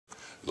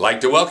I'd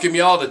like to welcome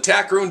you all to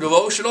Tack Room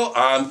Devotional.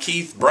 I'm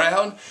Keith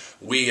Brown.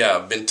 We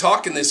have been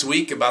talking this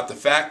week about the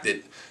fact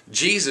that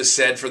Jesus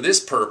said, for this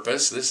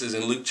purpose, this is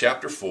in Luke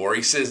chapter 4,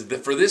 he says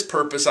that for this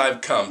purpose I've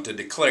come to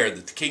declare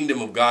that the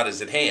kingdom of God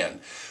is at hand.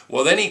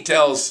 Well, then he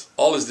tells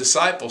all his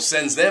disciples,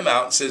 sends them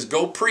out and says,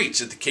 go preach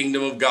that the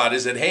kingdom of God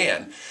is at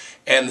hand.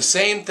 And the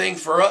same thing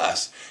for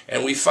us.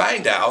 And we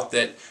find out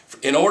that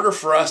in order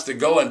for us to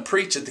go and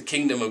preach that the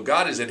kingdom of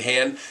God is at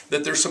hand,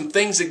 that there's some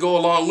things that go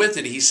along with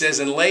it. He says,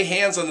 and lay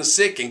hands on the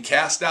sick and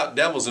cast out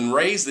devils and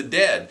raise the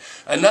dead.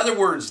 In other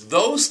words,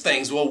 those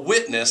things will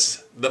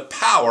witness the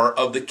power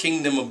of the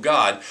kingdom of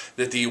God,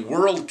 that the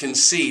world can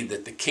see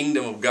that the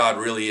kingdom of God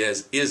really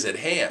is at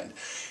hand.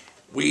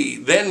 We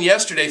then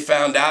yesterday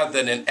found out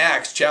that in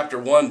Acts chapter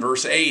 1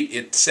 verse 8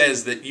 it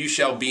says that you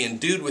shall be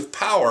endued with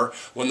power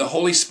when the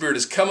Holy Spirit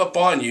has come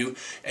upon you,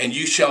 and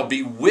you shall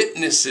be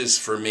witnesses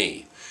for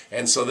me.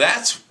 And so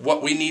that's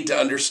what we need to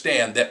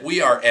understand, that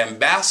we are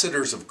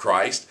ambassadors of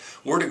Christ.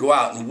 We're to go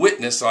out and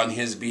witness on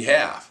His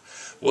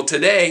behalf. Well,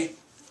 today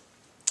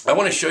I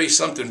want to show you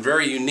something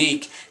very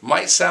unique. It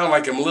might sound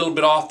like I'm a little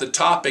bit off the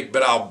topic,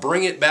 but I'll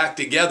bring it back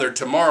together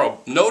tomorrow.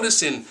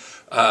 Notice in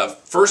 1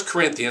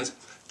 Corinthians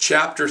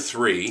chapter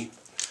 3,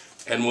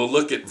 and we'll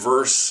look at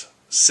verse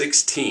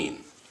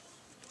 16.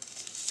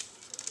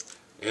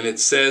 And it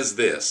says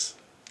this: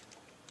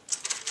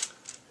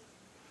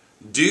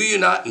 do you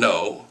not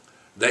know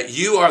that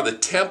you are the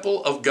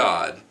temple of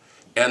God,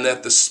 and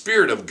that the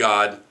Spirit of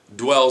God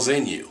dwells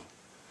in you?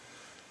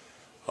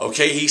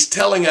 Okay, he's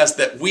telling us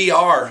that we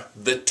are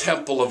the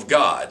temple of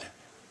God,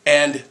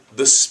 and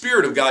the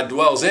Spirit of God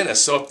dwells in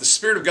us. So if the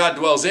Spirit of God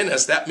dwells in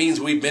us, that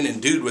means we've been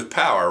endued with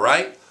power,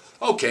 right?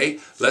 Okay,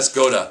 let's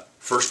go to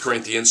 1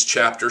 Corinthians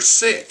chapter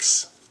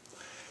 6.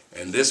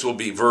 And this will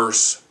be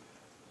verse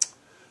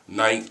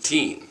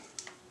 19.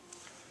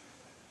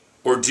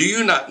 Or do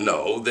you not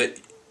know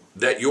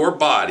that your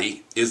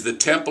body is the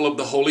temple of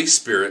the Holy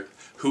Spirit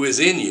who is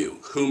in you,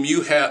 whom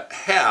you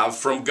have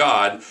from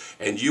God,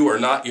 and you are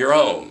not your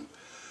own?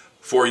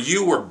 For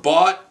you were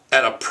bought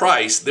at a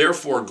price,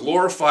 therefore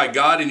glorify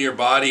God in your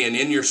body and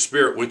in your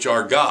spirit, which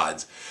are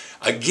God's.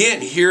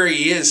 Again, here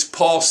he is,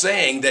 Paul,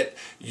 saying that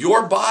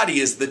your body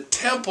is the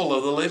temple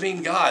of the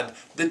living God,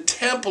 the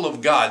temple of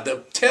God,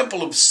 the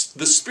temple of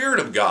the Spirit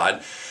of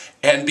God,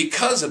 and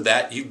because of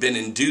that, you've been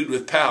endued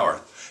with power.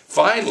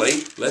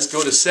 Finally, let's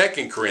go to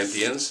 2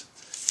 Corinthians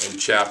in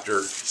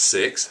chapter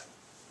 6.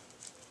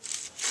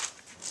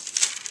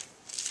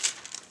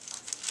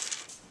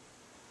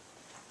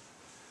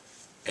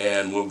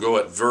 And we'll go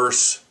at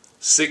verse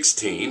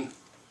 16.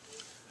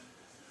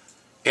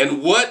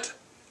 And what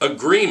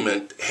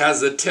agreement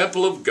has the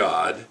temple of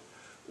God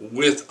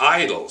with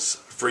idols?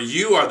 For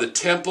you are the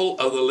temple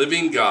of the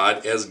living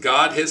God, as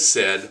God has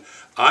said,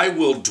 I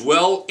will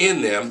dwell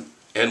in them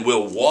and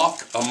will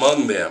walk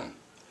among them,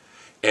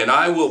 and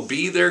I will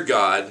be their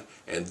God,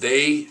 and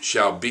they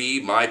shall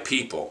be my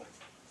people.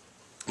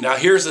 Now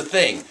here's the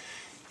thing.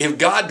 If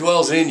God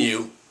dwells in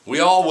you, we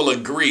all will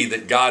agree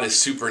that God is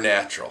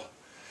supernatural.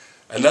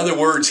 In other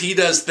words, He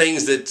does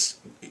things that's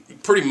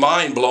pretty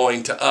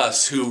mind-blowing to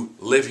us who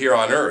live here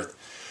on earth.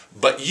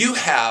 But you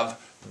have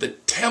the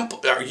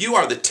temple, or you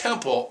are the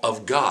temple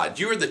of God.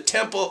 You are the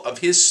temple of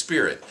His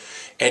Spirit,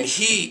 and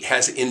He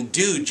has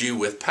endued you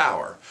with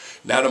power.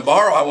 Now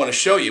tomorrow I want to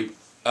show you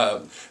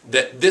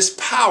that this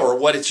power,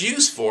 what it's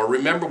used for.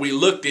 Remember, we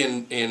looked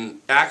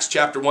in Acts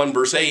chapter 1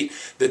 verse 8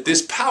 that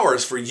this power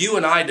is for you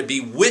and I to be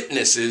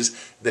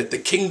witnesses that the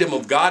kingdom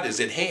of God is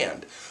at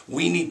hand.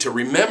 We need to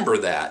remember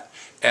that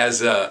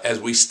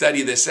as we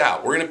study this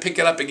out. We're going to pick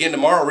it up again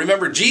tomorrow.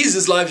 Remember,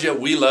 Jesus loves you.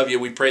 We love you.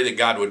 We pray that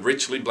God would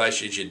richly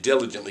bless you as you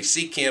diligently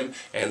seek Him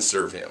and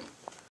serve Him.